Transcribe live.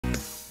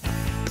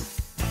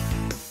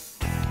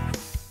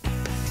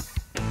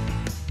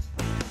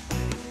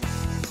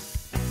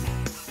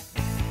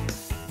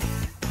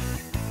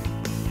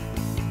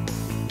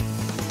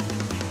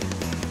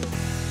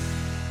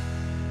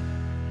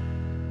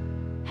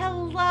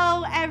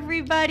Hello,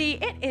 everybody.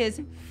 It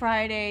is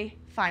Friday,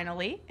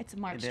 finally. It's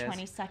March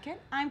 22nd.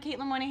 I'm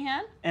Caitlin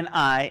Moynihan. And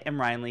I am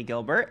Ryan Lee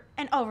Gilbert.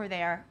 And over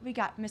there, we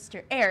got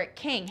Mr. Eric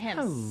King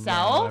himself.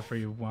 Hello,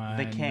 everyone.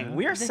 The King.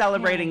 We are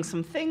celebrating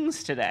some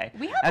things today.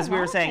 We have As we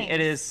were saying, things.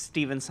 it is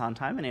Stephen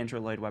Sondheim and Andrew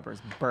Lloyd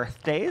Webber's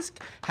birthdays.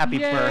 Happy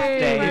Yay!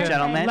 birthday,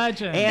 gentlemen.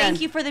 Legend. And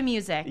Thank you for the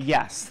music.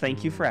 yes,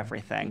 thank you for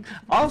everything.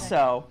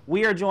 Also,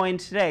 we are joined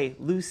today,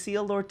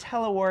 Lucille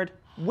Lortel Award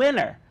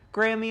winner.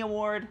 Grammy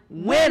Award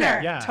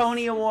winner, Yes.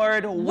 Tony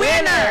Award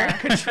winner,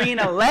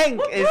 Katrina Lenk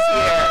is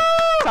here,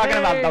 talking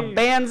about the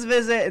band's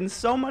visit and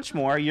so much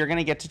more. You're going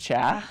to get to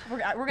chat. We're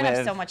going to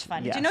have so with- much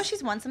fun. yes. Did you know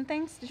she's won some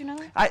things? Did you know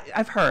that?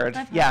 I've heard.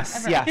 Yes,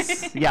 I've heard.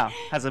 yes, yeah.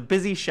 Has a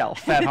busy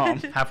shelf at home.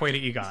 Halfway to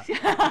EGOT.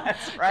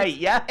 That's right,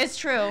 yeah. It's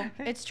true.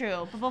 It's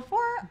true. But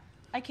before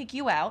I kick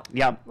you out,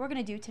 Yep. we're going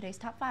to do today's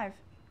top 5.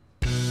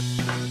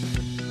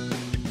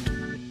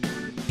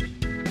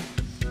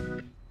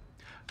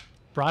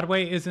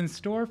 Broadway is in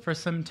store for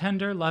some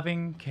tender,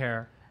 loving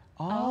care.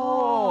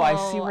 Oh, I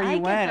see where I you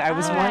get went. the I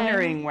was vibe.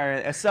 wondering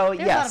where. So There's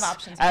a lot yes, of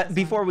options for this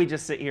before we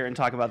just sit here and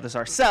talk about this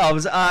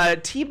ourselves,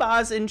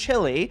 T-Boz and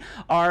Chili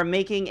are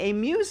making a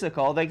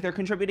musical. Like they're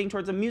contributing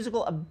towards a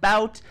musical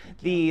about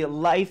the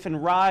life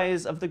and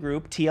rise of the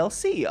group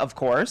TLC, of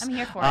course. I'm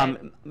here for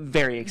it.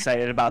 Very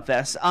excited about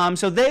this.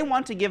 So they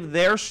want to give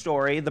their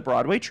story the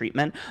Broadway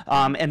treatment,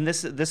 and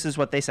this is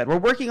what they said. We're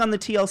working on the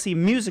TLC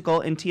musical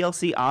and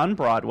TLC on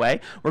Broadway.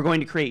 We're going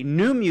to create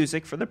new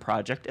music for the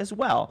project as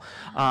well.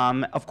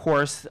 Of course,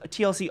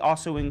 TLC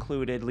also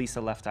included Lisa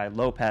Left Eye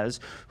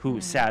Lopez,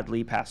 who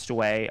sadly passed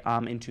away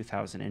in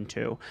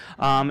 2002.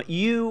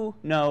 You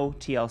know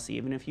TLC,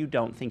 even if you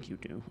don't think you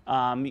do.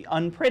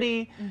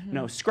 Unpretty,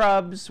 No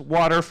Scrubs,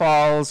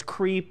 Waterfalls,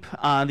 Creep,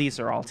 these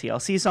are all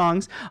TLC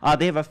songs.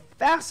 They have a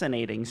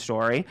fascinating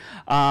story.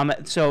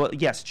 So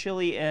yes,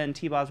 Chili and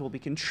T-Boz will be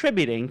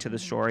contributing to the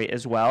story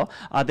as well.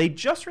 They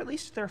just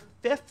released their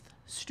 5th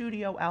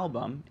studio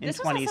album in This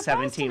was a surprise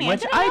to 2017, me. I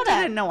which didn't know I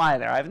that. didn't know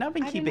either. I've not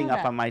been I didn't keeping know up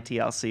that. on my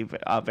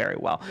TLC very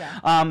well.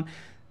 Yeah.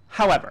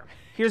 However,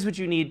 here's what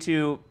you need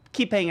to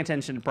keep paying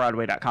attention to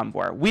Broadway.com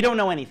for. We don't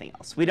know anything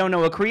else. We don't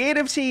know a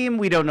creative team.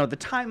 We don't know the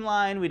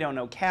timeline. We don't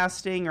know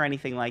casting or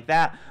anything like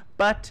that.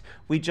 But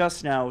we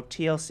just know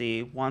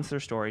TLC wants their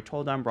story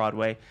told on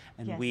Broadway,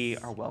 and we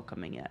Yes. are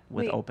welcoming it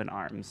with Wait. open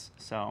arms.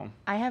 So,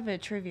 I have a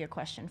trivia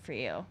question for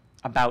you.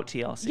 about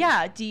TLC.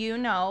 Yeah, do you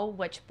know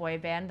which boy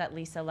band that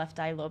Lisa Left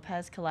Eye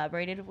Lopez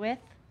collaborated with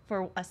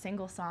for a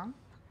single song?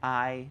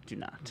 I do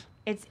not.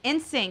 It's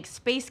NSYNC,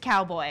 Space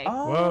Cowboy.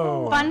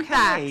 Whoa. Fun okay.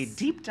 facts.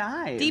 Deep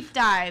dive. Deep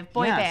dive,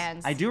 boy Yes.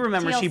 bands. I do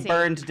remember she TLC.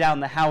 burned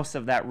down the house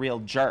of that real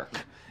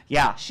jerk.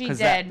 Yeah. She 'cause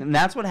did. and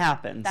that's what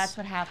happens. That's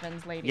what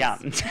happens, ladies. Yeah.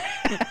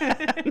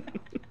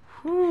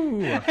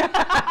 Whew.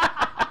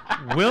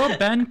 Will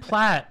Ben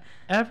Platt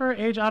ever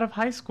age out of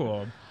high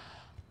school?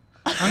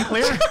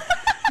 Unclear. Sure.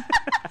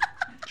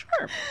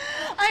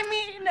 I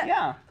mean,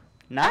 Yeah.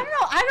 I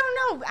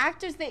don't know.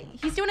 Actors,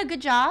 he's doing a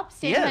good job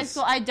staying in high is.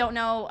 school. I don't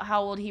know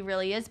how old he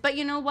really is. But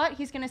you know what?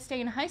 He's going to stay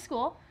in high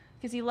school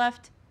because he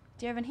left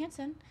Dear Evan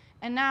Hansen.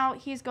 And now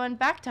he's going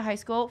back to high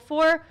school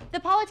for The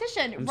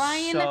Politician. I'm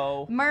Ryan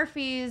so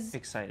Murphy's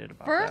excited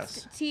about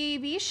first this.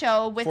 TV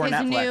show with For his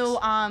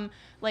Netflix.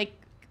 new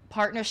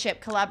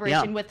partnership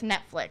collaboration Yeah. with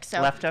Netflix.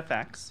 So Left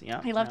FX.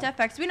 Yeah. he left yeah.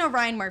 FX. We know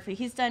Ryan Murphy.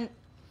 He's done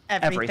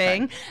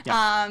everything.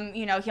 Yeah.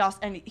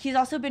 He's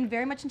also been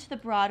very much into the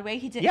Broadway.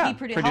 He Yeah, helped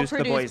produced The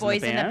produce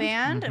Boys in the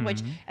Band, Mhm.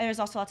 and there's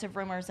also lots of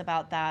rumors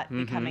about that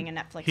becoming a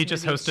Netflix He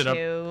just movie hosted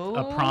too.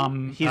 a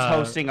prom. He's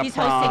hosting a He's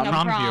prom. hosting a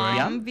Prom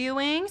prom viewing.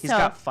 viewing. He's so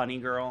got Funny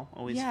Girl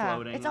always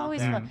floating. it's out always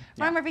there. fun.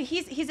 Yeah. Ryan Murphy,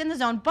 he's in the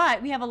zone,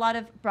 but we have a lot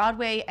of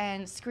Broadway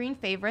and screen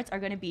favorites are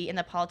going to be in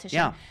The Politician.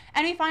 Yeah.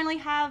 And we finally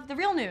have the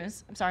real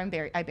news. I'm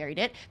sorry, I buried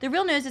it. The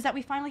real news is that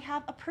we finally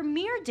have a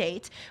premiere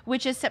date,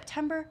 which is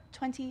September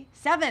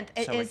 27th.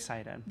 It So is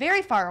excited.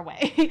 very far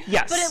away.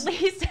 Yes. But at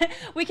least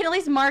we can at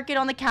least mark it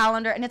on the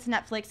calendar, and it's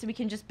Netflix, so we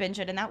can just binge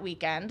it in that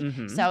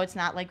weekend. So it's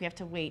not like we have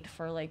to wait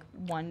for like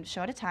one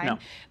show at a time. No.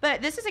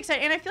 But this is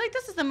exciting, and I feel like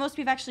this is the most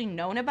we've actually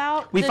known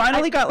about. We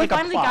finally got, like, a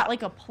finally plot. got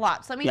like a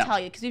plot. So let me Yeah. tell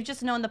you, because we've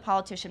just known The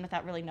Politician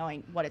without really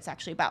knowing what it's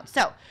actually about.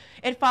 So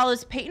it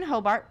follows Peyton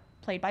Hobart,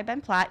 played by Ben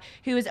Platt,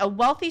 who is a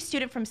wealthy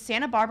student from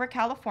Santa Barbara,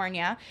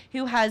 California,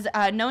 who has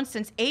known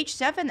since age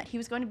 7 that he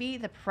was going to be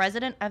the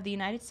president of the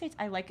United States.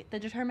 I like the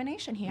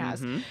determination he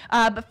has.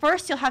 But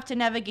first, he'll have to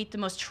navigate the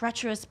most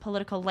treacherous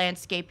political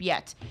landscape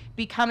yet,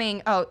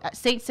 becoming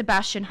St.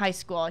 Sebastian High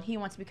School, and he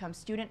wants to become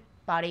student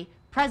body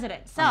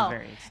president. So I'm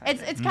very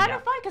excited. it's kind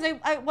of fun because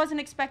I wasn't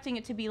expecting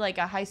it to be like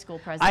a high school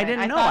president. I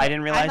didn't know. I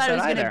didn't realize I thought that it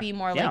was going either. to be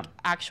more Yeah. like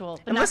actual.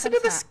 But And not listen to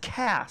since this that.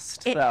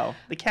 cast, It- though.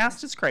 The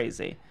cast is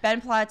crazy. Ben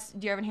Platt's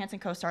Dear Evan Hansen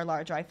co-star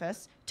Lara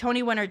Dreyfus,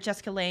 Tony winner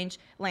Jessica Lange.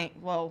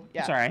 Whoa,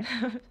 yeah. Sorry.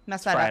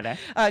 Messed It's that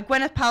up.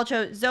 Gwyneth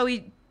Paltrow,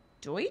 Zoe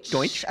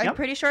Deutsch, I'm yep.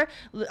 pretty sure.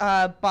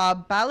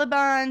 Bob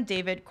Balaban,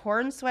 David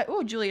Cornsweet,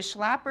 Julia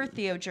Schlapper,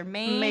 Theo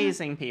Germain.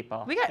 Amazing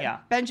people. We got yeah.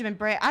 Benjamin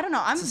Bray. I don't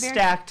know. It's a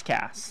stacked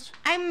cast.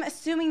 I'm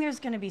assuming there's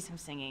going to be some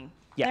singing.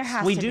 Yes, There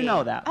has we to do be.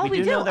 know that. Oh, we we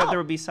do know do? that Oh. there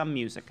would be some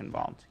music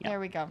involved. Yeah. There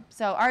we go.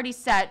 So already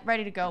set,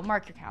 ready to go.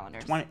 Mark your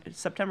calendars.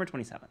 September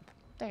 27th.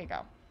 There you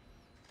go.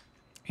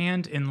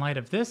 And in light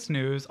of this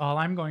news, all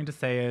I'm going to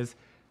say is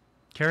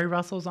Carrie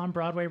Russell's on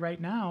Broadway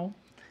right now.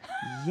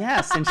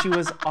 Yes, and she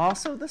was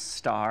also the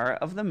star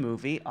of the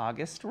movie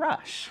August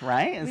Rush,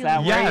 right? Is Really?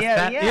 that where?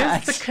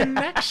 Yes, that is the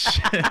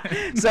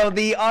connection. So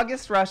the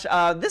August Rush,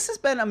 this has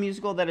been a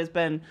musical that has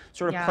been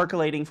sort of Yeah.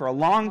 percolating for a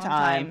long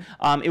time.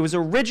 It was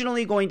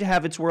originally going to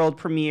have its world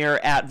premiere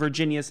at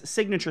Virginia's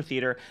Signature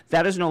Theater.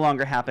 That is no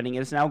longer happening.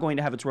 It is now going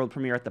to have its world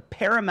premiere at the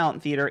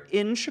Paramount Theater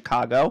in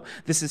Chicago.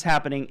 This is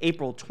happening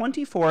April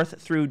 24th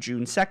through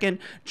June 2nd.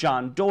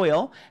 John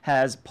Doyle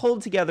has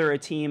pulled together a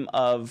team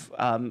of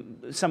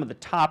some of the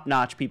top-notch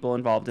people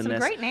involved in Some this.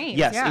 great names,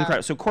 Yes, yeah.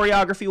 incredible. So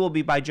choreography will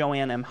be by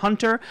Joanne M.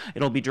 Hunter.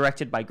 It'll be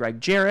directed by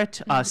Greg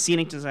Jarrett.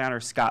 Scenic designer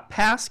Scott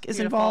Pask is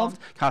Beautiful. involved.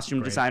 Costume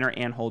Great. designer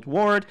Anhold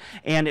Ward.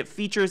 And it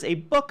features a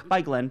book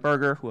by Glenn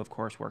Berger, who of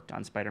course worked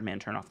on Spider-Man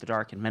Turn Off the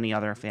Dark and many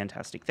other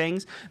fantastic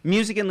things.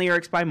 Music and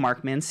lyrics by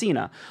Mark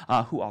Mancina,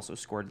 who also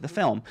scored the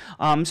film.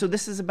 So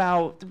this is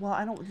about, well,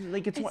 I don't,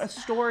 like, it's a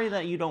story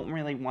that you don't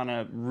really want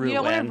to ruin. You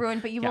don't want to ruin,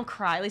 but you will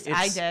cry. At least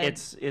I did.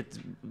 It's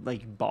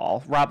like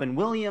Ball. Robin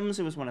Williams,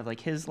 it was one of like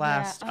his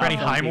last. Freddie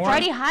films. Highmore?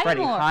 Freddie Highmore.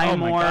 Freddie Oh my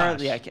Highmore.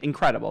 gosh. Yeah,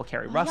 incredible.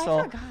 Carrie yeah, I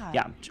Russell. forgot.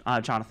 Yeah,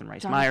 Jonathan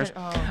Rhys Meyers.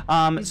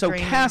 He's So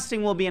dreamy.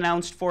 casting will be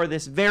announced for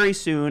this very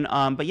soon.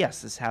 But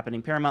yes, this is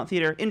happening Paramount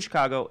Theater in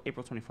Chicago,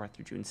 April 24th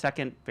through June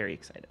 2nd. Very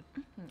excited.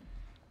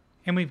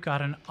 And we've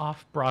got an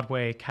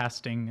off-Broadway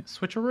casting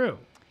switcheroo.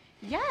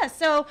 Yeah,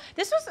 so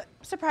this was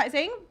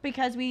surprising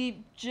because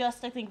we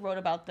just, I think, wrote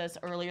about this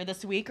earlier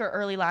this week or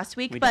early last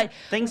week. We but did.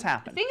 Things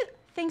happen.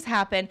 Things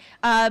happen.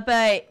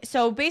 But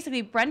so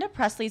basically, Brenda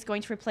Presley is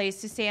going to replace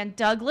Suzanne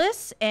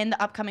Douglas in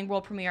the upcoming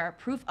world premiere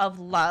Proof of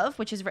Love,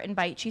 which is written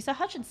by Chisa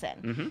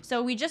Hutchinson.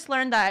 So we just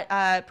learned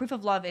that Proof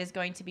of Love is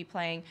going to be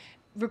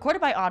recorded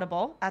by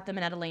Audible at the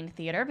Minetta Lane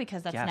Theater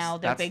because that's Yes, now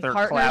their that's big their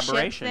partnership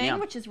collaboration, thing, yeah.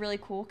 which is really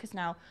cool because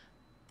now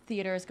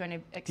theater is going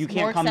to You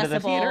more can't come to the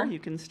accessible. theater. You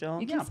can still.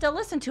 You can still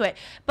listen to it.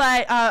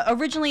 But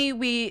originally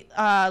we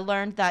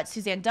learned that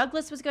Suzanne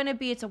Douglas was going to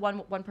be, it's a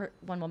one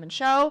woman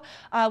show,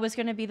 was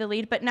going to be the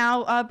lead. But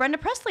now Brenda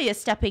Presley is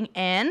stepping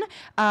in.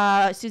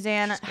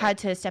 Suzanne had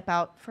to step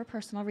out for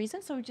personal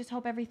reasons, so we just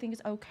hope everything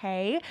is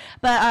okay.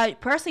 But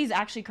Presley is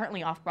actually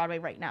currently off Broadway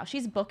right now.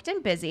 She's booked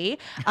and busy.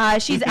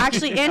 She's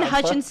actually in Booked and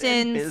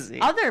Hutchinson's busy.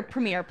 other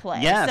premiere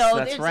play. Yes, so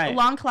that's there's right. a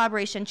long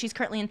collaboration. She's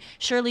currently in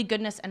Shirley,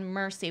 Goodness, and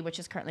Mercy, which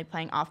is currently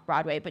playing off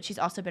Broadway, but she's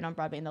also been on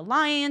Broadway in The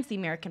Lions, The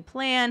American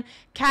Plan,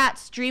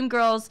 Cats,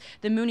 Dreamgirls,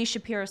 The Mooney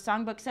Shapiro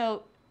Songbook.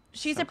 So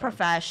she's a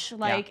profesh.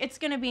 Like it's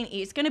gonna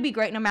be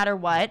great no matter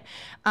what.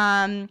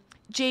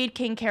 Jade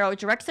King Caro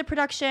directs the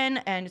production,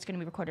 and it's gonna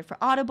be recorded for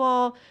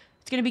Audible.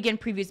 It's going to begin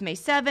previews May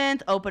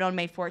 7th, open on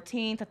May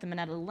 14th at the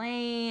Minetta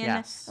Lane.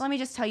 Yes. Let me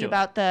just tell you Do it.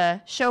 about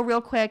the show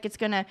real quick. It's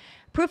going to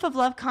Proof of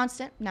Love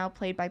Constant, now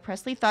played by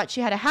Presley, thought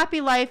she had a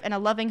happy life and a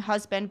loving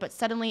husband, but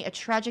suddenly a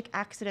tragic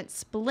accident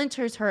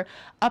splinters her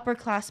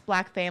upper-class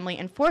black family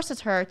and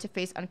forces her to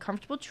face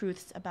uncomfortable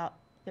truths about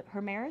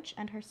her marriage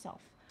and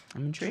herself.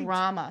 I'm intrigued.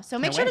 Drama. So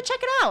make Can't sure wait. to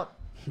check it out.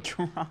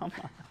 Drama.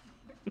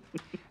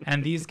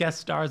 And these guest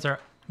stars are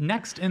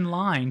next in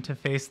line to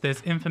face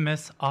this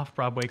infamous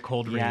off-Broadway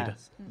cold read.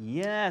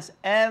 Yes,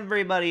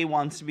 everybody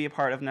wants to be a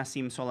part of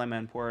Nassim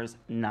Soleimanpour's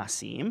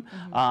Nassim.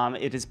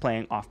 It is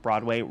playing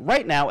off-Broadway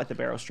right now at the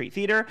Barrow Street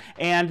Theater,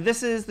 and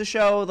this is the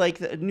show, like,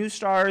 the new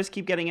stars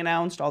keep getting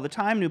announced all the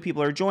time, new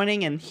people are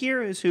joining, and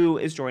here is who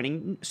is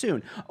joining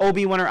soon.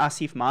 Obie winner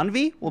Asif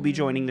Manvi will be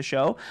joining the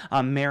show,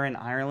 Marin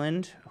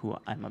Ireland, who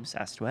I'm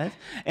obsessed with,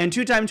 and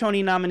two-time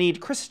Tony nominee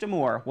Krista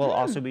Moore will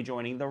also be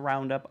joining the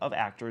roundup of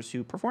actors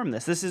who perform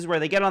this. This is where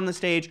they get on the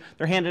stage,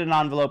 they're handed an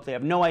envelope, they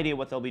have no idea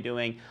what they'll be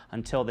doing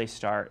until they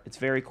start. It's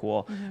very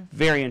cool,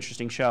 very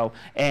interesting show,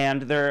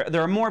 and there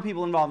are more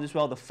people involved as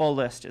well. The full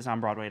list is on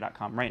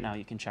Broadway.com right now.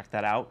 You can check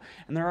that out,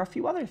 and there are a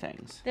few other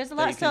things There's a that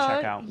lot. you can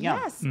check out.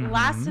 Yes,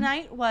 last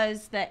night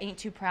was the Ain't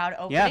Too Proud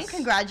opening. Yes. Happy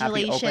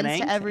Congratulations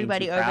opening to to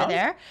everybody Ain't Too over Proud.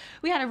 there.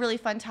 We had a really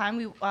fun time.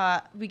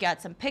 We got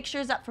some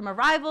pictures up from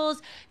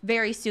arrivals.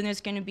 Very soon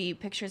there's going to be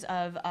pictures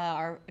of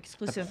our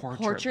exclusive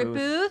portrait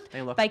booth.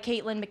 They look by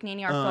Caitlin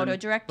McNaney, our photo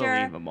director.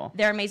 unbelievable.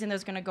 They're amazing.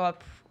 Those are going to go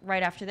up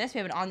right after this. We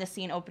have an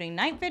on-the-scene opening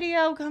night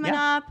video coming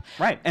Yeah. up.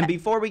 Right. And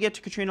before we get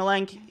to Katrina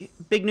Lenk,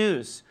 big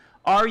news.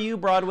 Are you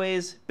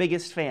Broadway's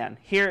biggest fan?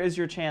 Here is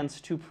your chance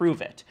to prove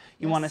it.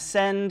 You want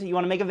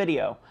to make a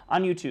video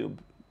on YouTube.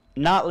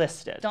 Not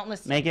listed. Don't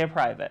list it. Make it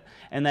private.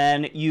 And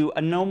then you,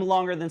 no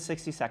longer than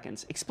 60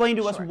 seconds. Explain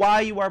to us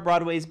why you are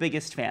Broadway's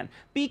biggest fan.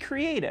 Be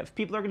creative.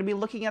 People are going to be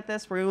looking at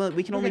this. We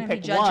can only gonna be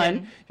pick judging.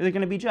 one. They're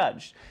going to be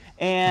judged.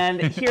 And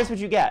here's what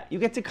you get. You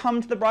get to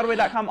come to the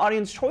Broadway.com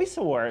Audience Choice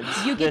Awards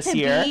You get this to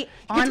year. be You get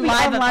on to be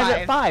live on at live 5.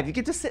 at 5. You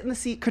get to sit in the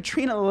seat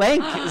Katrina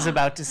Lenk is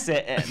about to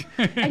sit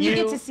in. And you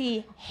get to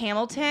see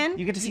Hamilton.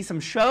 You get to see some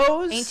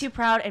shows. Ain't Too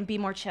Proud and Be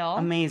More Chill.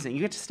 Amazing. You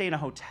get to stay in a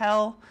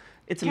hotel.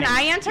 It's Can amazing.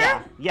 I enter?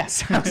 Yeah.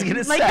 Yes, I was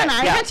gonna say. Like, can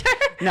I enter?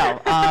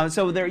 No.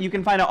 So there, you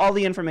can find out all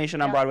the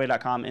information on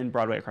Broadway.com and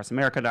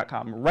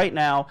BroadwayAcrossAmerica.com right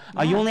now.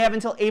 You only have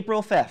until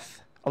April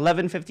 5th,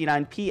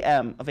 11:59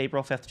 p.m. of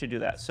April 5th to do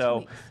that.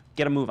 So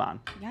get a move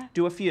on. Yeah.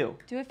 Do a few.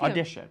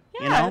 Audition.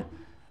 Yeah. You know.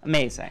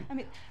 Amazing. I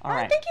mean, all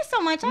right. Thank you so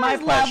much. I My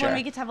always love when pleasure.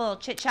 we get to have a little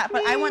chit chat,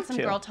 but I want some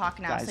too. girl talk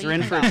now. Guys, so you're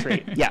you in can for a go.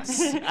 treat. Yes,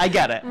 I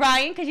get it.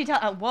 Ryan, could you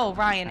tell? Whoa,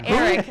 Ryan.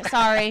 Eric,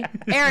 sorry.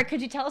 Eric, could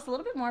you tell us a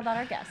little bit more about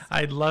our guest?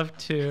 I'd love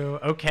to.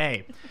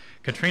 Okay.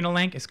 Katrina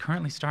Lenk is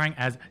currently starring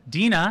as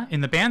Dina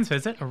in The Band's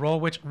Visit, a role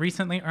which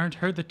recently earned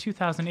her the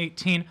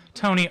 2018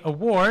 Tony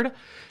Award.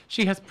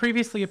 She has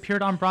previously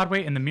appeared on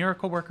Broadway in The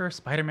Miracle Worker,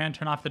 Spider-Man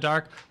Turn Off the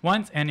Dark,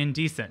 Once, and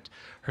Indecent.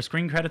 Her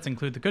screen credits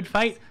include The Good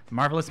Fight, The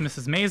Marvelous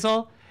Mrs.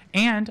 Maisel,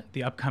 and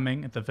the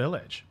upcoming The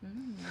Village.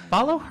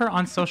 Follow her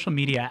on social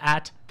media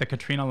at the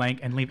Katrina Lenk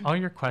and leave all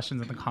your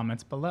questions in the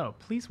comments below.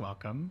 Please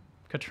welcome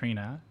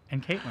Katrina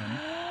and Caitlin.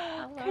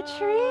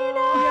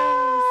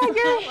 Katrina,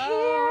 you're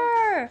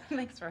here.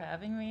 Thanks for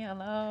having me.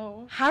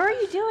 Hello. How are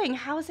you doing?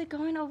 How's it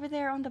going over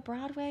there on the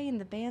Broadway and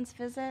The Band's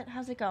Visit?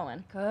 How's it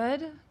going?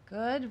 Good.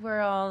 Good.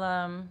 We're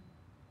all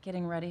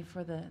getting ready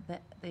for the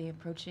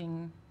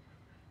approaching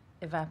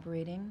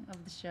evaporating of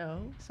the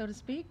show, so to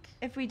speak.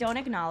 If we don't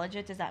acknowledge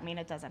it, does that mean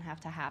it doesn't have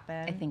to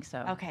happen? I think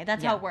so. Okay,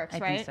 that's Yeah, how it works, I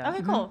think right? so.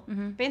 Okay, cool.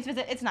 Band's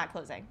Visit, it's not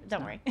closing.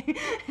 Don't worry.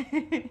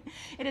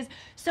 It is.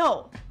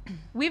 So,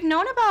 we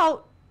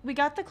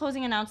got the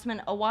closing announcement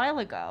a while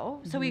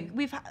ago. So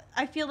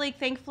I feel like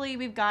thankfully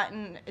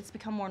it's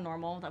become more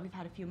normal that we've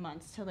had a few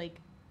months to like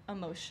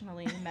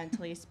emotionally,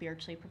 mentally,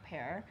 spiritually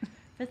prepare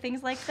for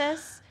things like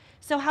this.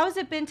 So how has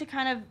it been to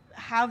kind of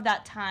have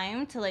that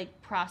time to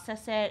like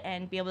process it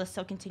and be able to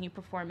still continue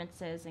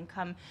performances and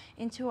come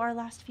into our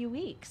last few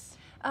weeks?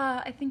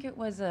 I think it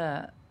was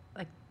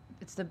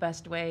it's the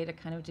best way to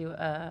kind of do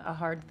a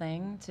hard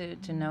thing,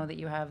 to know that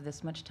you have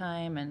this much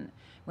time. And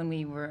when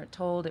we were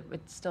told,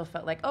 it still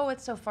felt like, oh,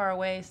 it's so far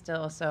away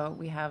still. So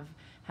we have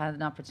had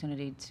an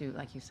opportunity to,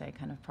 like you say,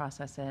 kind of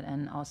process it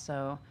and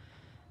also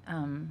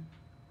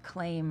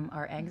claim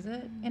our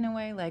exit in a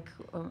way, like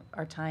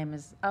our time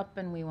is up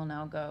and we will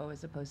now go,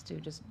 as opposed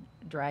to just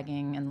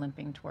dragging and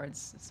limping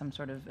towards some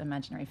sort of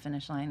imaginary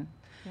finish line.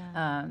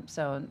 Yeah.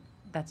 So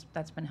that's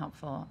been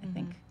helpful, I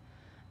think.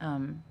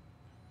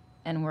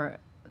 And we're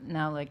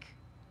now like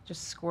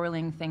just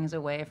squirreling things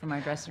away from our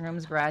dressing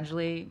rooms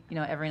gradually,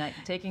 every night,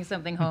 taking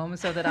something home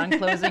so that on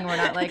closing we're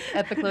not like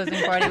at the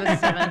closing party with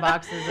 7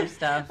 boxes of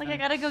stuff. Like, I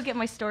gotta go get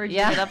my storage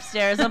unit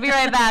upstairs. I'll be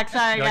right back.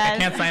 Sorry, You're guys.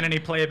 like, I can't sign any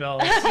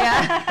playbills.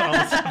 Yeah. All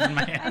the stuff in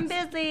my hands. I'm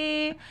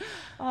busy.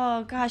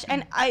 Oh gosh,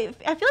 and I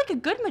feel like a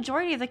good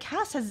majority of the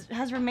cast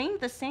has remained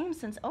the same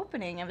since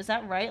opening. Is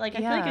that right? Like, I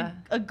feel like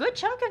a good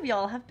chunk of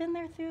y'all have been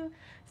there through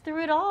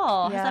it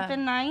all. Yeah. Has that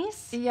been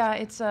nice? Yeah,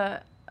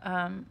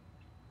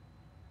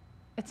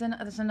 it's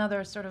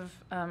another sort of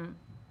a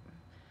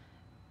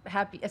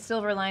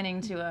silver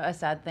lining to a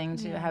sad thing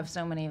to have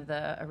so many of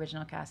the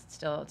original cast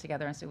still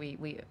together, and so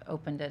we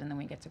opened it and then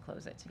we get to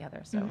close it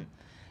together. So.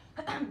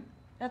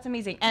 That's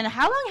amazing. And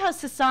how long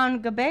has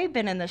Sasan Gabe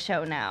been in the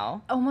show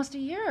now? Almost a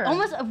year.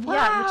 Wow.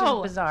 Yeah, which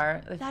is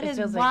bizarre. That it is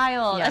feels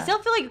wild. Like, I still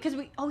feel like, because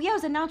it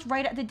was announced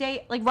right at the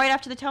day, like right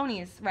after the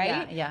Tonys,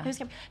 right? Yeah.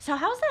 So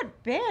how's that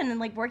been, and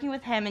like working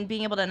with him and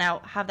being able to now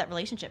have that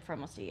relationship for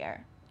almost a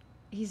year?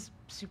 He's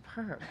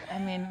superb. I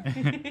mean,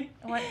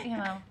 what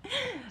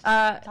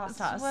Toss.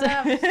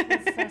 Whatever.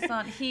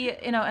 Sasan. He,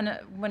 and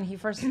when we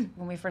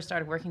first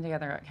started working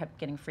together, I kept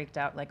getting freaked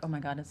out, like, oh my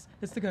God, it's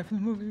the guy from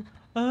the movie.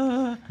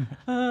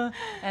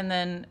 And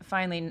then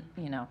finally,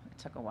 it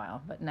took a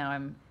while, but now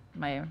I've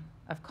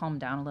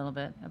calmed down a little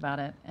bit about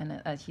it, and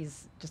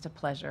he's just a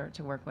pleasure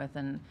to work with,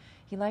 and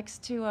he likes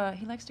to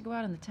go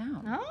out in the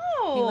town.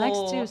 Oh. He likes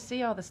to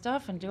see all the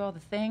stuff and do all the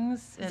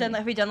things.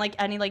 Have you done like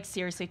any like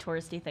seriously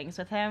touristy things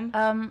with him?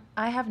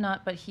 I have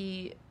not, but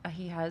he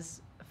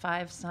has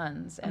 5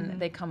 sons, and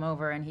they come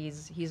over, and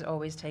he's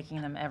always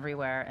taking them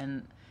everywhere,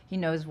 and he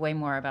knows way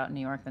more about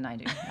New York than I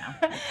do now.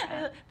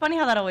 Funny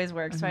how that always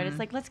works, right? It's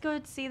like, let's go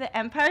see the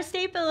Empire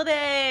State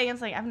Building.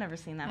 It's like, I've never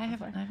seen that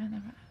before. I've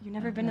never. You've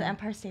never been to the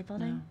Empire State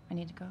Building? No, I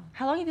need to go.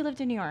 How long have you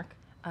lived in New York?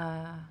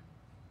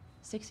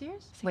 6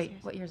 years? 6 Wait,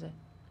 years. what year is it?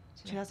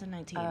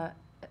 2019.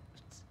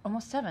 It's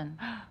almost 7.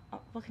 Oh,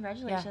 well,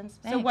 congratulations.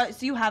 Yeah,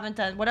 So you haven't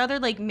done, what other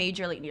like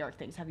major like New York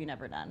things have you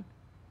never done?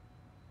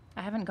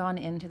 I haven't gone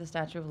into the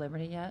Statue of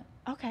Liberty yet.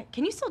 Okay.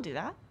 Can you still do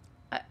that?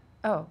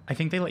 I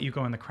think they let you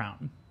go in the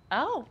Crown.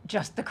 Oh.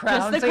 Just the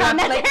Crown. Just the so Crown.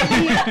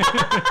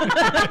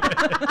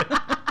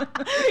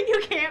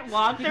 You you can't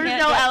walk. There's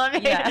can't no get-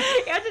 elevator. yeah.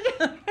 You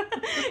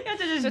have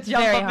to just It's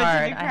jump very up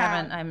hard. into the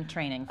Crown. I'm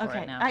training for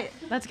it now.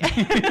 That's good.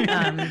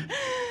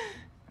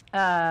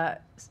 I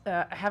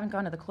haven't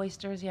gone to the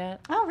cloisters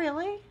yet. Oh,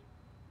 really?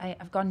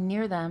 I've gone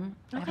near them.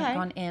 I Okay. haven't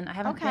gone in. I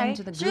haven't Okay. been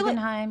to the So you're like-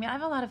 Guggenheim. I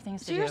have a lot of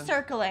things So to you're do.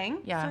 circling.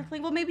 Yeah.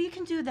 Circling. Well, maybe you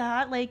can do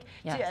that. Like,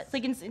 Yes.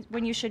 like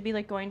when you should be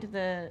like going to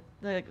the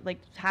like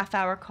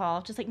half-hour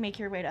call, just like make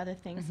your way to other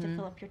things to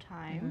fill up your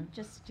time.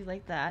 Just do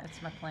like that.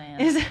 That's my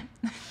plan. Is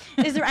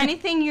Is there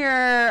anything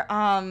you're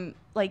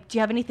like? Do you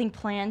have anything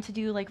planned to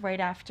do like right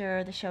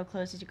after the show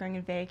closes? You're going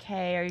on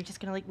vacay, or are you just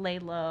gonna like lay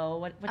low?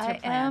 What's your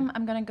plan?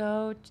 I'm gonna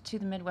go to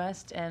the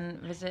Midwest and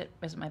visit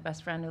my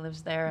best friend who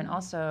lives there, and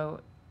also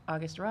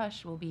August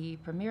Rush will be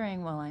premiering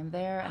while I'm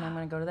there, and I'm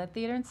gonna go to that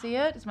theater and see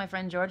it. It's my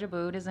friend Georgia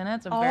Bood is in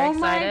it, so I'm very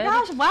excited. Oh my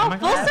gosh! Wow, Oh my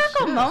full gosh,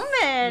 circle yes.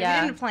 moment.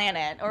 Yeah. We didn't plan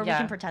it, or we Yeah.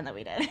 can pretend that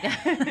we did.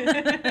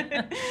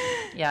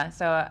 Yeah,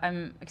 so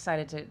I'm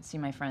excited to see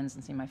my friends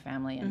and see my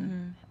family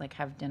and like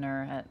have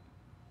dinner at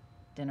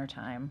dinner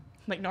time.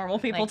 Like normal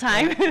people Like-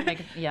 time.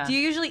 yeah. Do you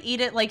usually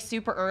eat it like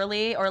super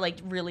early or like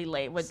really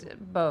late?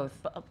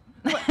 Both.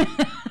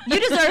 You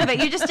deserve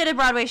it. You just did a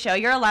Broadway show.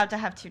 You're allowed to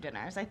have 2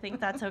 dinners. I think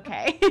that's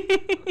okay.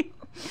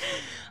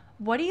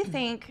 What do you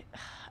think?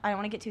 I don't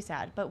want to get too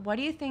sad, but what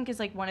do you think is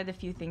like one of the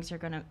few things you're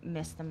gonna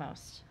miss the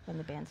most when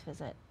the band's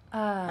visit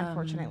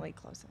unfortunately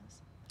closes?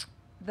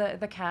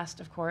 The cast,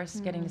 of course,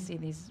 getting to see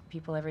these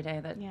people every day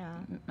that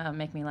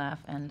make me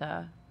laugh and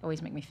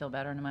always make me feel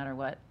better no matter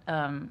what.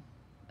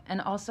 And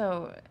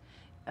also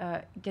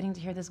getting to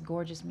hear this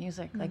gorgeous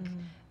music like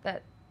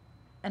that.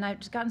 And I've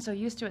just gotten so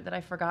used to it that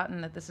I've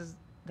forgotten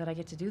that I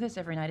get to do this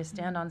every night, is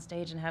stand on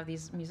stage and have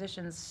these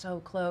musicians so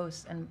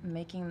close and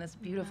making this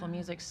beautiful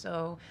music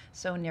so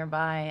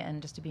nearby,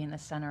 and just to be in the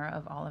center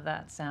of all of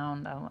that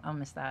sound. I'll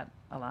miss that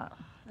a lot.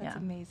 That's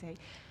amazing.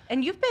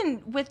 And you've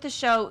been with the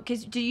show,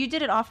 because you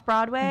did it off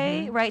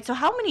Broadway, right? So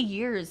how many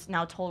years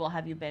now total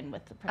have you been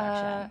with the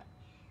production?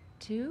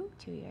 2.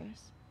 2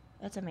 years.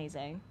 That's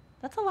amazing.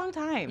 That's a long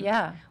time.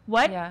 Yeah.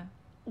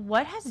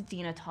 What has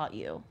Dina taught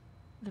you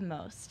the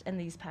most in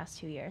these past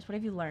 2 years? What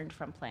have you learned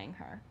from playing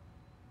her?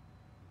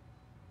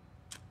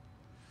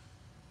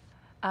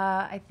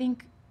 I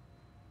think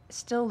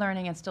still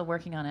learning and still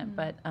working on it,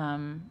 but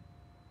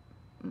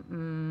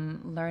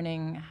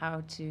learning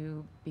how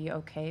to be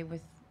okay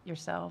with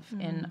yourself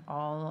in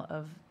all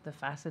of the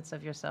facets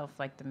of yourself,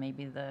 like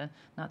maybe the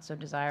not so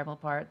desirable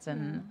parts,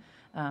 and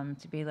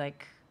to be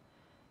like,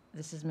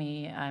 this is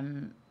me.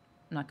 I'm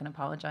not going to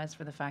apologize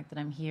for the fact that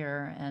I'm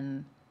here,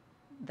 and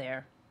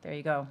there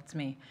you go. It's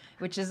me,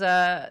 which is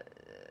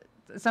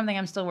something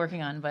I'm still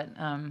working on, but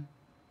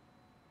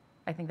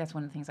I think that's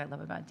one of the things I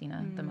love about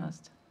Dina the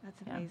most.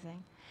 That's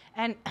amazing.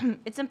 And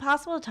it's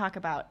impossible to talk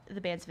about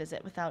the band's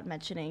visit without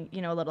mentioning,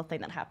 a little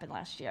thing that happened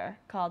last year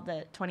called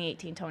the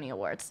 2018 Tony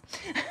Awards.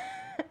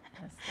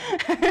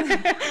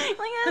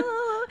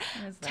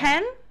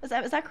 10? Is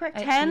that correct?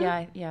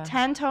 10? Yeah.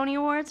 10 Tony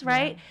Awards,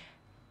 right?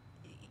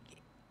 Yeah.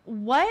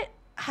 What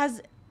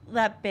has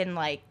that been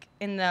like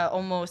in the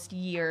almost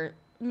year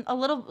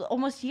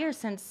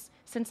since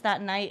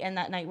that night, and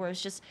that night where it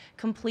was just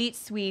complete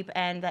sweep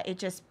and that it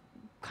just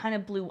kind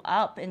of blew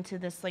up into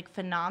this like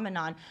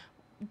phenomenon?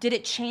 Did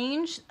it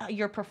change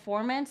your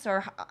performance,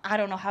 or I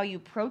don't know, how you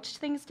approached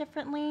things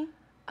differently?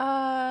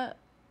 I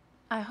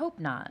hope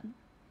not.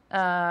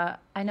 I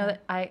know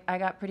that I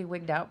got pretty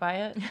wigged out by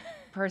it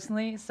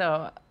personally,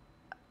 so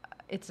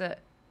it's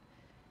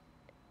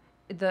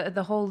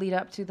the whole lead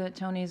up to the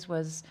Tonys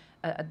was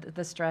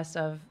the stress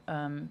of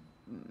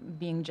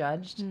being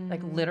judged,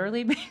 like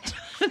literally being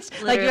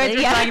judged. Like you guys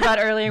were talking about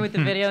earlier with the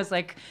videos,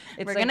 like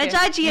it's we're like gonna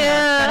judge you.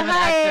 Kind of an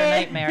actor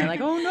nightmare.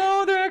 Like, oh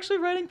no, they're actually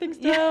writing things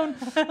down.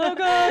 Oh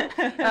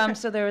god.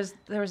 So there was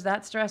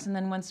that stress, and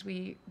then once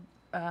we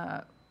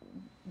were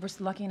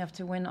lucky enough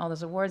to win all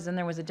those awards, then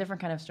there was a different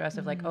kind of stress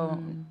of like,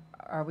 oh,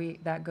 are we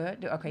that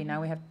good? Okay,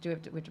 now we have to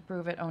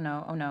prove it. Oh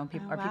no.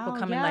 Are people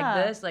coming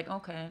like this? Like,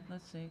 okay,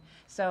 let's see.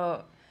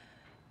 So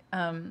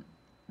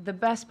the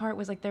best part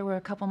was like there were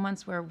a couple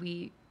months where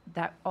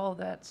all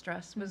that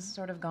stress was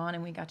sort of gone,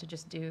 and we got to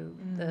just do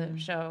the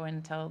show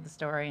and tell the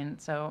story,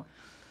 and so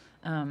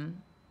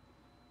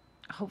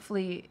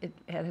hopefully it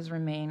has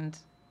remained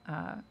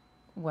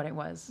what it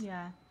was.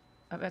 Yeah.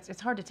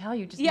 It's hard to tell.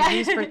 You just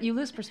you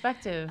lose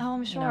perspective. Oh,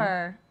 I'm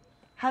sure.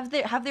 Have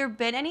there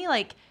been any,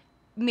 like,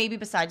 maybe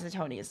besides the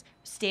Tonys,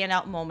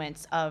 standout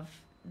moments of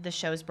the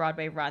show's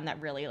Broadway run that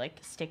really like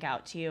stick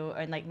out to you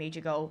and like made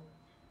you go,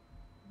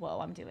 whoa,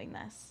 I'm doing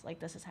this, like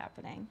this is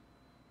happening?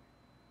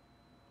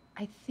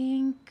 I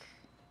think,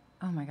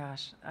 oh my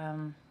gosh,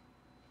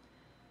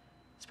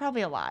 It's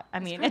probably a lot. I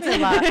mean, it's a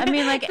lot. I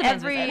mean, like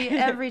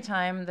every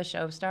time the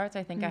show starts,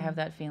 I think I have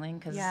that feeling,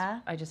 because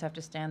I just have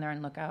to stand there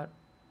and look out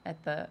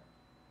at the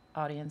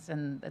audience,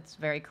 and it's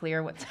very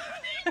clear what's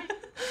happening.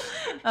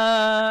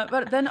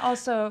 But then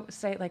also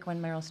say, like,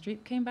 when Meryl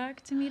Streep came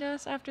back to meet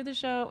us after the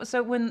show.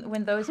 So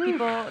when those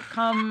people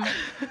come,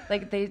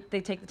 like they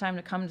take the time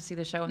to come to see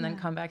the show and then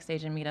come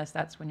backstage and meet us,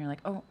 that's when you're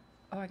like, oh,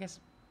 I guess.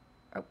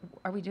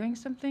 Are we doing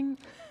something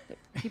that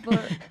people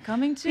are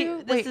coming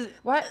to? Wait,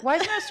 why is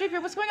Meryl Streep here?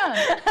 What's going on?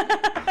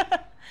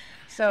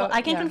 So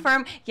I can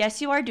confirm,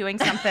 yes, you are doing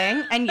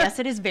something, and yes,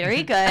 it is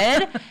very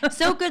good.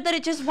 So good that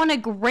it just won a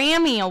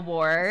Grammy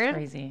Award. It's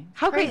crazy.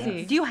 How crazy.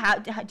 crazy. Do you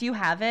have it? Do you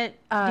have it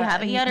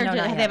yet, or no,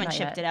 they haven't not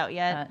shipped yet. it out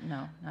yet?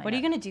 No, not What are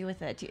you yet. gonna do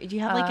with it? Do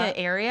you have like an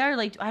area, or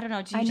like, I don't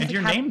know? Do you And just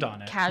you're have named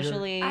on it.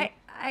 casually?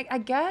 I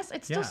guess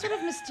it's still Yeah. sort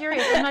of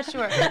mysterious. I'm not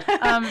sure.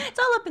 It's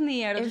all up in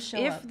the air. It'll just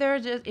show up.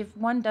 If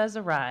one does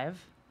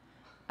arrive,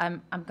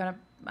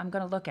 I'm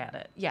gonna look at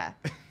it Yeah.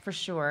 for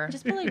sure.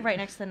 Just put like right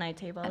next to the night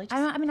table. Like, I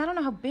don't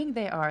know how big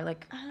they are.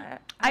 Like,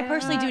 I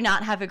personally do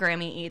not have a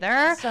Grammy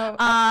either. So,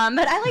 but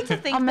I like to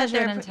think I'll that measure it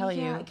they're and tell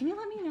yeah. you. Can you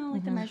let me know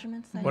like the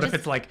measurements? What if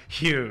it's like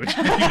huge?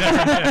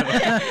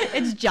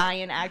 It's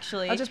giant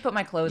actually. I'll just put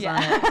my clothes Yeah.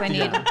 on it if I need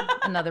Yeah.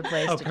 another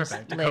place Oh, to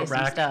perfect. just A lay coat some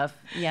rack. stuff.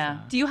 Yeah.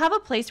 Do you have a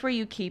place where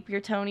you keep your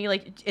Tony, or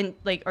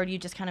do you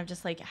just kind of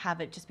just like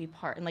have it just be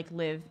part and like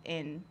live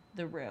in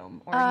the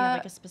room, or do you have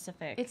like a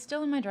specific? It's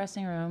still in my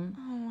dressing room.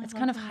 Oh, I it's love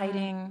kind of that.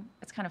 hiding.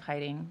 It's kind of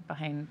hiding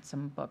behind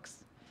some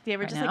books. Do you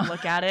ever right just now. like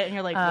look at it and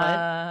you're like,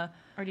 what?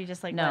 Or do you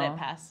just like let no. it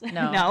pass?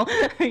 No. No.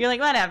 You're like,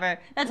 whatever.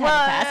 That's how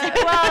it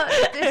pass. well,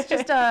 it's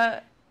just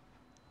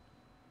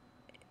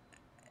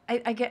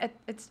I get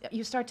it's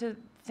you start to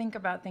think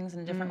about things in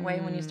a different way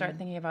when you start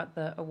thinking about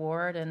the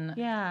award, and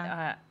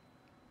Yeah.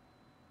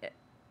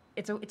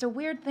 it's a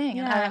weird thing,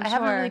 and Yeah, I'm I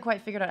haven't sure. really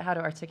quite figured out how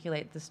to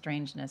articulate the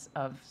strangeness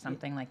of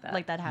something like that.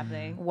 Like that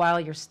happening. While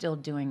you're still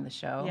doing the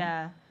show.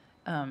 Yeah.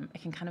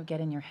 It can kind of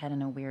get in your head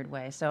in a weird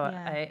way. So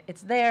Yeah.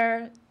 it's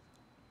there.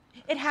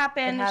 It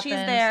happened. She's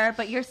happened. there,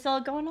 but you're still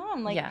going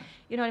on. Like, Yeah.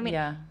 you know what I mean?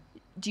 Yeah.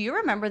 Do you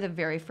remember the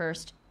very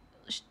first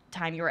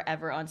time you were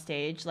ever on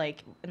stage,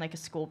 like in like a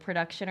school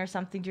production or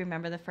something? Do you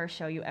remember the first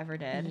show you ever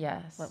did?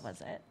 Yes. What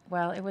was it?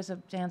 Well, it was a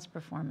dance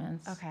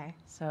performance. Okay.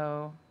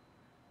 So,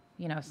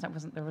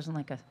 there wasn't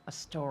like a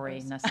story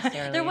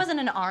necessarily. There wasn't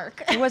an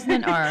arc. It wasn't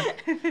an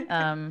arc.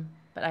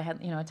 But I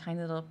had, a tiny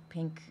little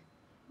pink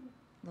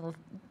little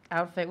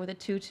outfit with a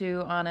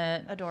tutu on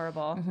it.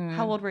 Adorable.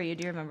 How old were you?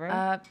 Do you remember?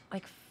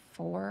 Like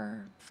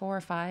four or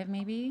five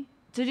maybe.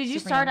 So did you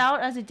super start young.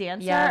 out as a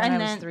dancer? Yeah, and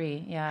when I then was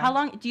 3. Yeah. How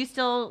long do you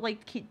still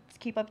like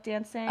keep up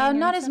dancing? and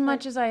Not as stuff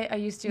much like- as I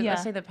used to. Yeah.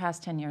 Let's say the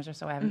past 10 years or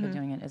so, I haven't been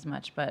doing it as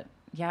much. But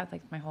yeah,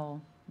 like my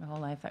whole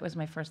life, that was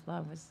my first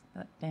love, was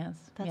that dance.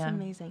 That's yeah.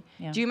 amazing.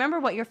 Yeah. Do you remember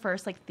what your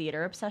first like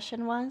theater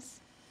obsession was?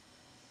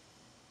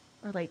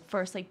 Or like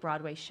first like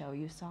Broadway show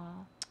you saw?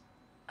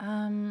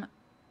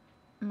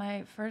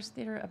 My first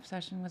theater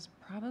obsession was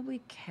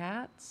probably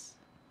Cats,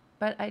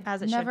 but I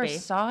As it should never be.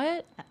 saw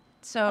it,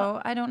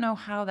 so I don't know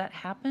how that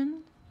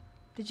happened.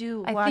 Did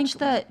you I watch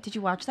think- Did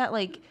you watch that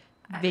like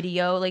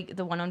video, like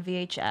the one on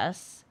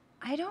VHS?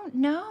 I don't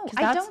know. 'Cause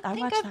I that's- don't I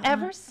think watched I've that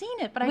one. ever seen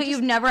it, but But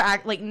you've never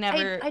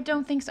never. I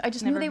don't think so. I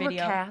just knew never they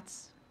video. were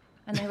cats,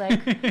 and they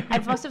like. I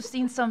must have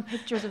seen some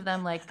pictures of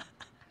them like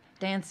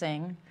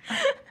dancing.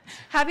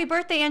 Happy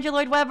birthday, Andrew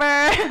Lloyd Webber.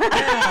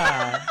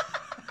 Yeah.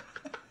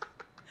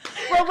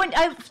 Well,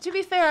 to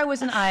be fair, I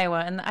was in Iowa,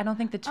 and I don't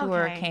think the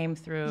tour Okay. came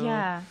through.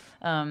 Yeah.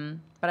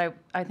 But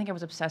I think I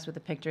was obsessed with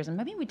the pictures, and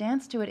maybe we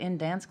danced to it in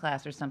dance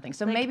class or something.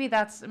 So maybe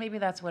that's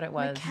what it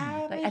was.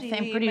 Like,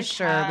 I'm pretty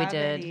sure we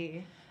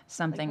did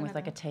something with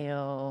like a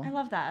tail. I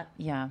love that.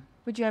 Yeah.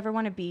 Would you ever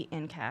want to be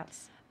in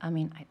Cats? I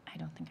mean, I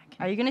don't think I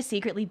can. Are you going to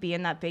secretly be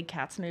in that big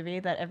Cats movie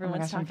that Oh my everyone's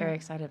gosh, I'm talking very about?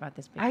 excited about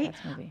this Big I- Cats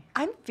movie.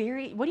 I'm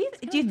very. What do you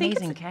got do? You think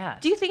amazing it's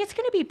cast. Do you think it's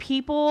going to be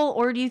people,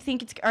 or do you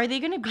think it's? Are they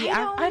going to be?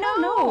 I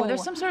don't know.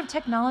 There's some sort of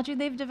technology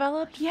they've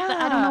developed. Yeah. that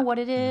I don't know what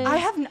it is.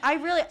 I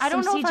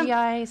don't know Some if I'm-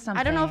 CGI something.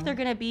 I don't know if they're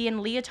going to be in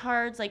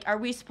leotards. Like, are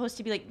we supposed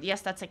to be like, yes,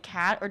 that's a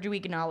cat, or do we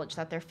acknowledge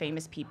that they're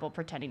famous people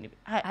pretending to be?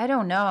 I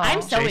don't know.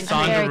 I'm so Jason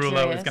I'm very Derulo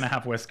curious. is gonna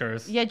have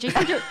whiskers. Yeah,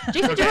 Jason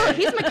Derulo,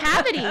 he's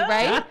McCavity,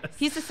 right?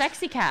 He's the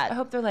sexy I cat.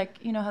 hope they're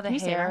like, how the Can you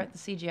say hair, that? the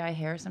CGI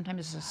hair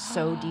sometimes is just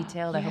so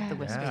detailed. I hope the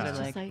whiskers Yeah. are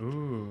Just like, like-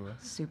 Ooh,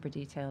 super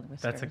detailed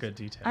whiskers. that's a good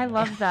detail. I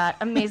love that.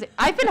 Amazing.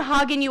 I've been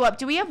hogging you up.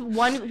 Do we have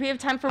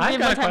time for? I've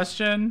we have got one a time?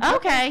 question.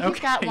 Okay, he's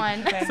got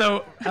one.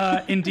 So,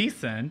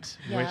 Indecent,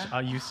 Yeah.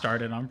 which you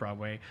started on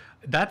Broadway,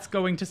 that's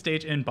going to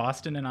stage in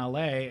Boston and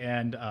LA,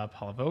 and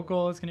Paula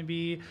Vogel is going to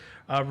be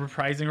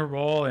reprising her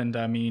role, and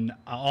I mean,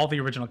 all the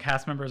original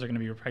cast members are going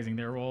to be reprising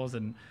their roles,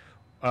 and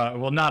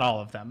well, not all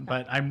of them,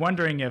 but I'm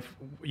wondering if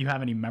you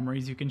have any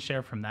memories you can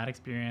share from that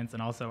experience,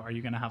 and also, are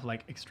you going to have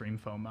like extreme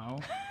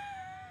FOMO?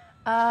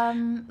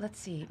 Let's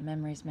see.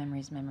 Memories.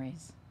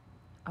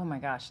 Oh my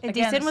gosh.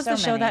 Indecent Again, was so the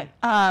show many.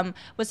 that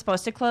was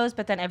supposed to close,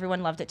 but then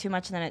everyone loved it too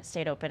much, and then it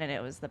stayed open, and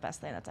it was the best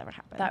thing that's ever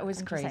happened. That was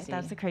I'm just saying, crazy.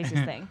 That's the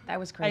craziest thing. That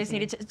was I just crazy.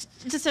 needed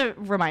to, just a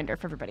reminder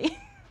for everybody.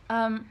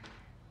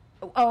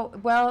 Oh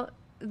well,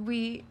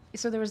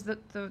 so there was the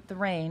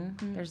rain.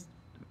 There's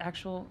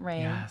actual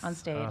rain Yes. on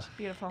stage. Ugh.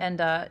 Beautiful.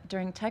 And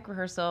during tech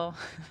rehearsal,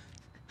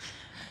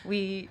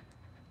 we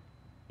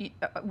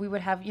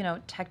would have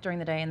tech during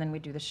the day, and then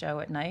we'd do the show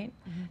at night.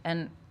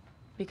 And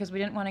because we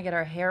didn't want to get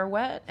our hair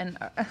wet, and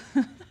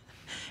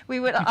we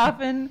would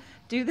often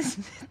do this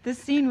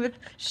scene with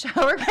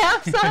shower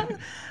caps on,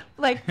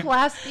 like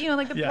plastic,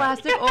 like the Yeah.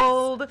 plastic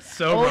old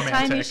timey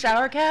romantic.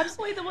 shower caps.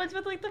 Wait, the ones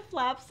with like the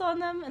flaps on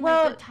them, and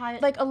Well, like, the tie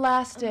like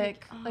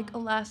elastic,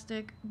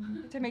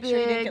 to make sure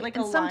you didn't big, get like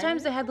and a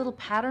sometimes line. they had little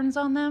patterns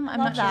on them. I'm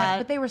Love not sure, that.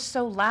 but they were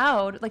so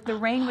loud. Like the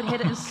rain would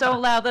hit it so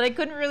loud that I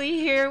couldn't really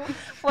hear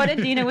what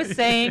Adina was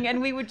saying,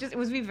 and it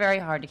would be very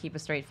hard to keep a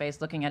straight face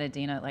looking at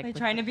Adina, like Like with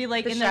trying to be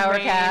like the in shower the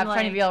rain, cap, like,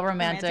 trying to be all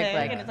romantic,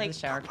 like and it's like the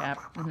shower cap.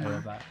 I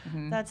love that.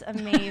 That's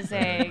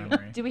amazing.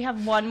 memory. Do we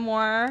have one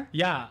more?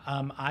 Yeah,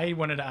 I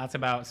wanted to ask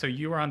about, so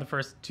you were on the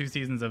first 2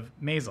 seasons of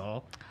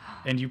Maisel,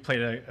 and you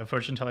played a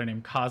fortune teller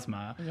named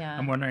Cosma. Yeah.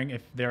 I'm wondering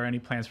if there are any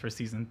plans for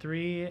season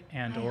 3,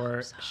 and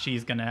or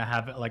she's gonna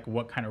have, like,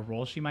 what kind of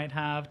role she might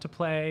have to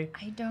play.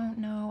 I don't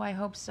know. I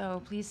hope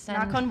so. Please send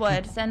Knock on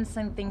wood. Send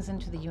some things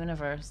into the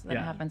universe that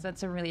Yeah. happens.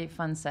 That's a really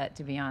fun set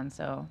to be on.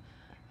 So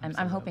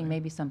I'm hoping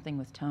maybe something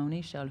with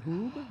Tony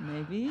Shalhoub,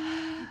 maybe.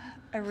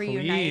 A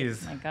reunite.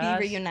 Please. My Be gosh.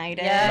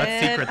 reunited. Yes.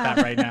 Let's secret that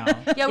right now.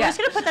 Yeah, we're Yeah. just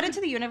gonna put that into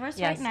the universe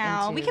Yes, right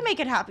now. We into- can make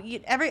it happen.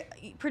 Every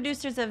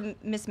producers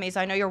of Miss Maisel,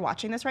 I know you're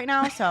watching this right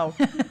now, so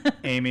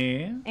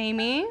Amy.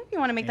 Amy, you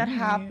want to make that Amy.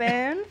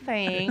 happen?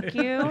 Thank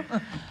you.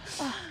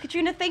 Oh,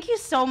 Katrina, thank you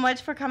so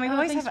much for coming. Oh,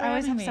 I thanks for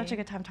always having have such a me.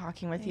 good time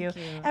talking with Thank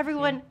you. you.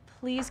 Everyone,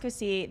 please go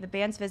see the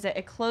band's visit.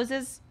 It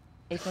closes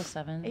April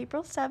 7th.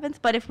 April 7th,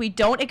 but if we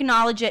don't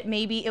acknowledge it,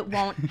 maybe it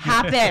won't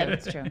happen.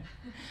 That's true.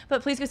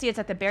 But please go see it. It's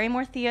at the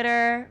Barrymore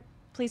Theater.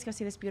 Please go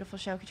see this beautiful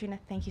show. Katrina,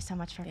 thank you so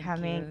much for Thank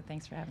coming. you.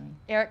 Thanks for having me.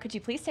 Eric, could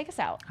you please take us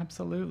out?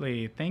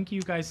 Absolutely. Thank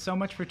you guys so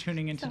much for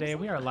tuning in today.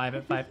 We are live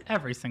at 5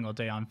 every single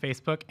day on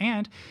Facebook.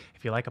 And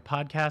if you like a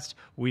podcast,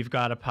 we've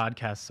got a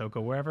podcast. So go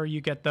wherever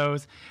you get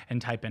those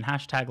and type in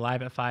hashtag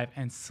live at 5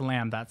 and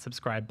slam that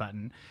subscribe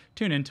button.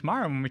 Tune in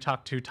tomorrow when we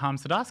talk to Tom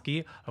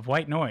Sadowski of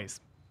White Noise.